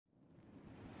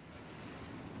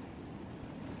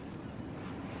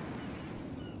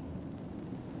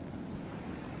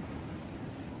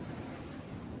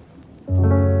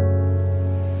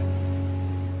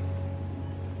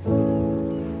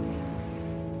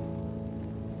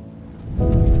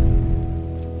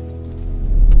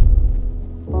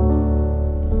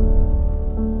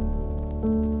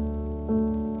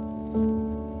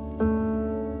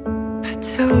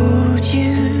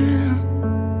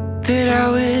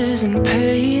tears and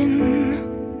pain.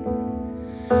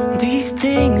 These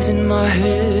things in my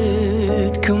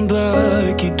head come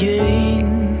back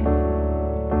again.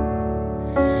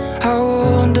 I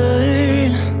wonder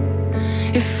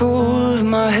if all of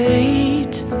my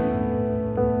hate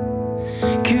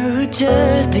could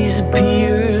just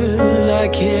disappear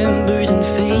like embers and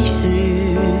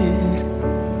faces.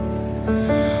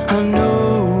 I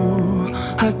know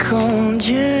I can't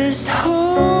just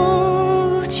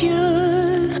hold you.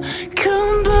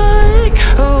 Come back,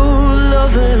 oh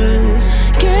lover,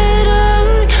 get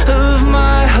out of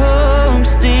my home,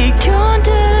 stay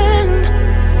content.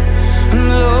 I'm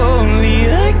lonely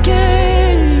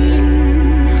again.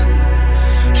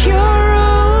 You're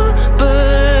all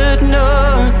but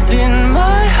nothing.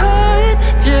 My heart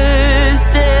just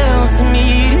tells me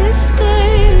to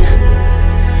stay.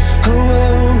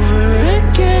 Over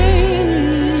again.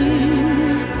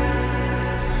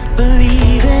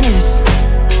 Believing is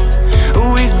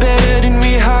always better than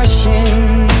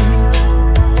rehashing.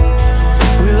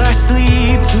 Will I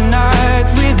sleep tonight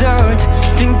without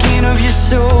thinking of your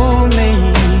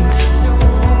soulmate?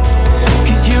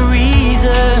 Cause your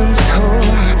reasons, oh,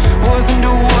 wasn't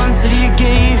the ones that you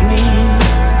gave me.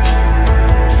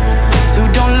 So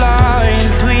don't lie and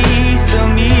please tell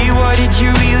me, why did you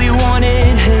really want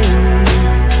it?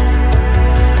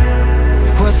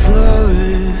 What's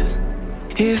love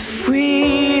if we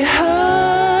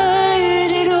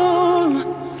hide it all?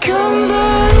 Come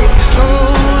back,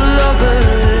 oh lover,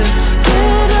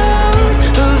 get out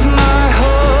of my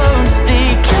home, stay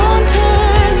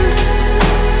content.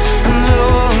 I'm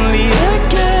lonely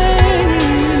again.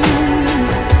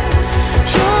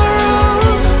 You're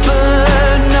all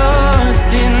but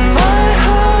nothing. My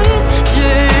heart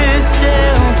just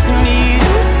tells me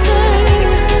to stay.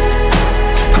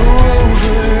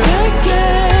 Over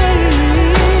again.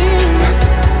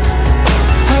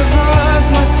 I've lost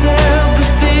myself, the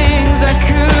things I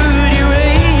could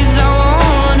erase. I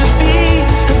wanna be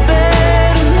a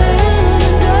better man,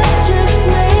 and that just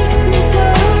makes me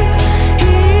doubt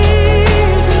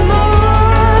even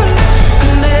more.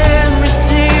 Memories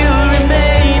still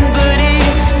remain, but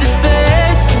is it fair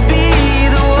to be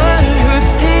the one who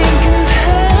think of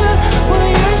hell while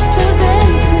you're still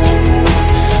dancing?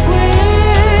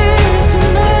 Where's the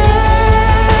man?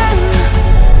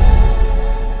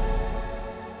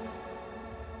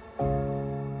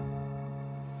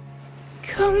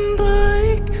 Come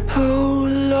back, oh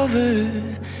lover,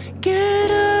 get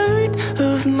out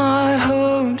of my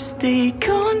home, stay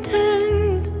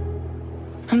content.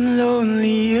 I'm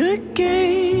lonely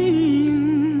again.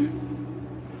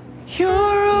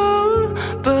 You're all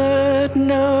but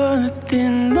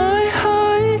nothing. My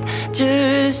heart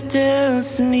just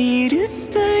tells me to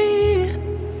stay.